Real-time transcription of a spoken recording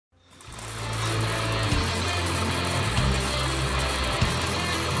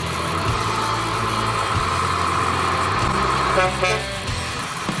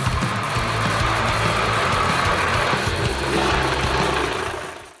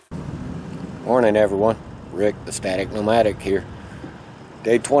Morning everyone, Rick the Static Nomadic here.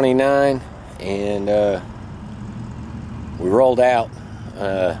 Day 29, and we rolled out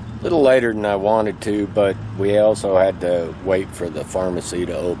a little later than I wanted to, but we also had to wait for the pharmacy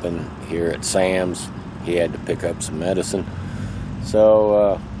to open here at Sam's. He had to pick up some medicine,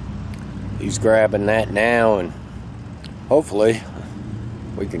 so he's grabbing that now, and hopefully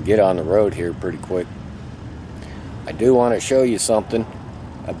we can get on the road here pretty quick. I do want to show you something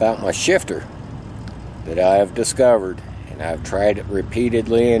about my shifter that I have discovered, and I've tried it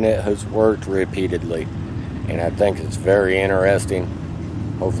repeatedly and it has worked repeatedly, and I think it's very interesting.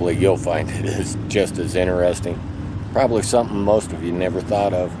 Hopefully you'll find it as just as interesting. Probably something most of you never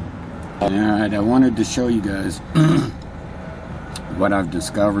thought of. Alright, I wanted to show you guys what I've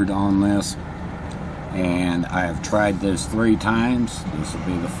discovered on this, and I have tried this 3 times. This will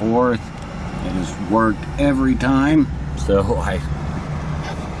be the 4th. It has worked every time, so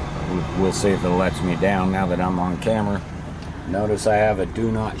we'll see if it lets me down now that I'm on camera. Notice I have a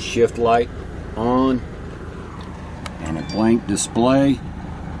do not shift light on and a blank display.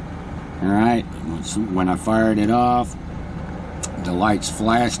 Alright, when I fired it off, the lights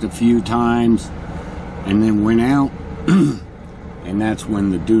flashed a few times and then went out, and that's when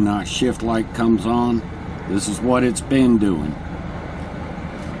the do not shift light comes on. This is what it's been doing.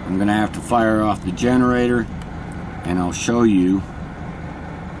 I'm gonna have to fire off the generator, and I'll show you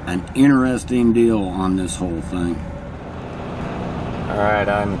an interesting deal on this whole thing. Alright,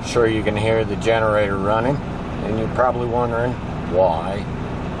 I'm sure you can hear the generator running, and you're probably wondering, why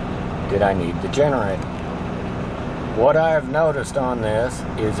did I need the generator? What I have noticed on this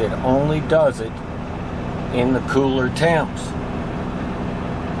is it only does it in the cooler temps.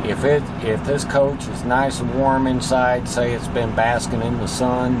 If this coach is nice and warm inside, say it's been basking in the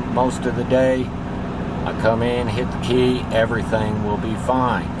sun most of the day, I come in, hit the key, everything will be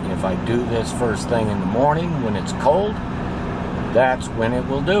fine. If I do this first thing in the morning when it's cold, that's when it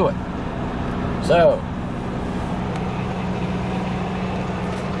will do it. So,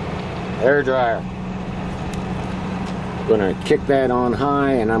 air dryer. I'm gonna kick that on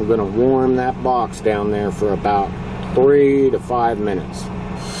high, and I'm gonna warm that box down there for about 3 to 5 minutes.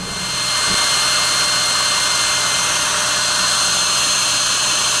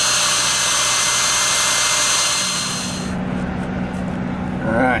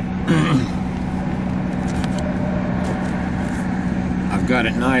 Alright, I've got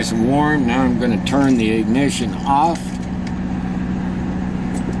it nice and warm. Now I'm going to turn the ignition off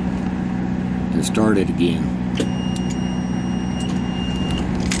and start it again.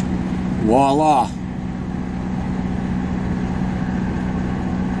 Voila!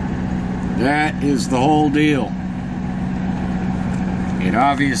 That is the whole deal. It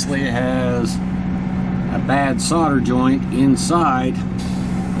obviously has a bad solder joint inside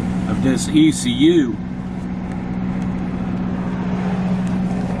of this ECU.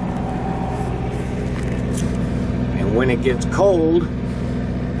 And when it gets cold,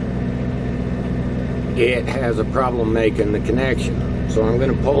 it has a problem making the connection. So I'm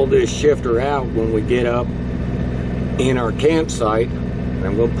going to pull this shifter out when we get up in our campsite. And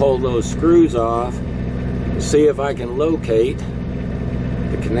I'm going to pull those screws off and see if I can locate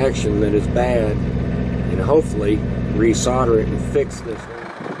the connection that is bad, and hopefully resolder it and fix this.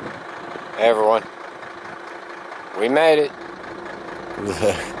 Hey everyone, we made it. It was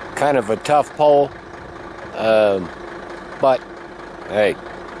kind of a tough pull, but hey,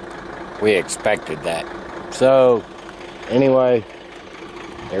 we expected that. So anyway,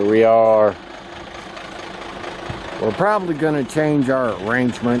 here we are. We're probably going to change our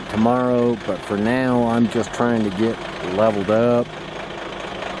arrangement tomorrow, but for now I'm just trying to get leveled up.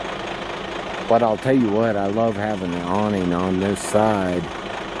 But I'll tell you what, I love having an awning on this side,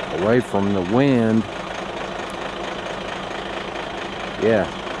 away from the wind. Yeah.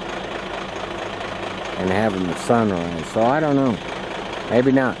 And having the sunrise. So I don't know.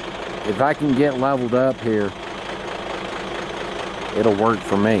 Maybe not. If I can get leveled up here, it'll work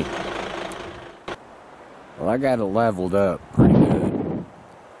for me. Well, I got it leveled up pretty good.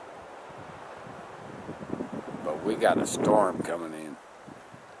 But we got a storm coming in.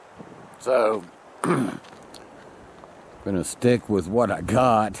 So, gonna stick with what I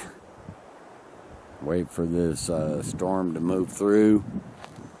got. Wait for this storm to move through,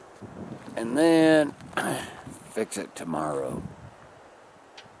 and then fix it tomorrow.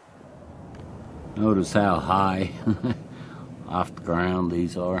 Notice how high off the ground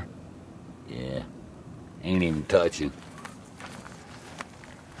these are. Yeah, ain't even touching.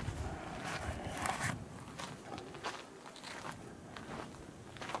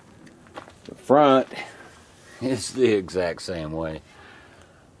 front is the exact same way.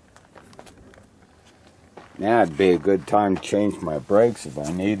 Now it'd be a good time to change my brakes if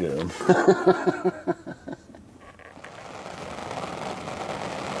I needed them.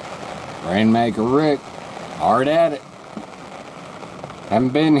 Rainmaker Rick, hard at it. Haven't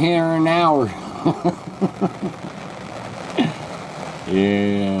been here an hour.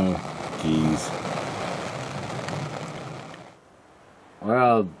 Yeah, geez.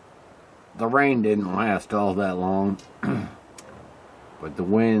 Well, the rain didn't last all that long. But the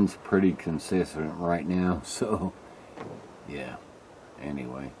wind's pretty consistent right now, so yeah.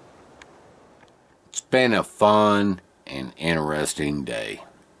 Anyway, it's been a fun and interesting day,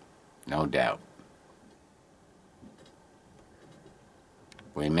 no doubt.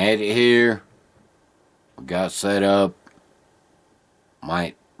 We made it here. We got set up.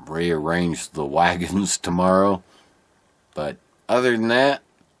 Might rearrange the wagons tomorrow, but other than that,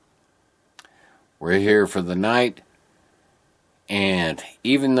 we're here for the night. And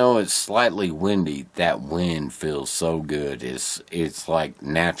even though it's slightly windy, that wind feels so good. It's like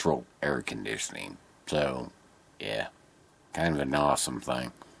natural air conditioning. So, yeah, kind of an awesome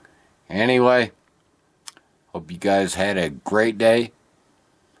thing. Anyway, hope you guys had a great day.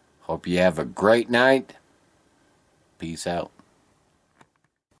 Hope you have a great night. Peace out.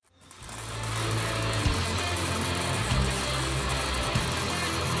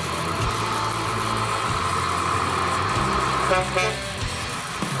 Thank you.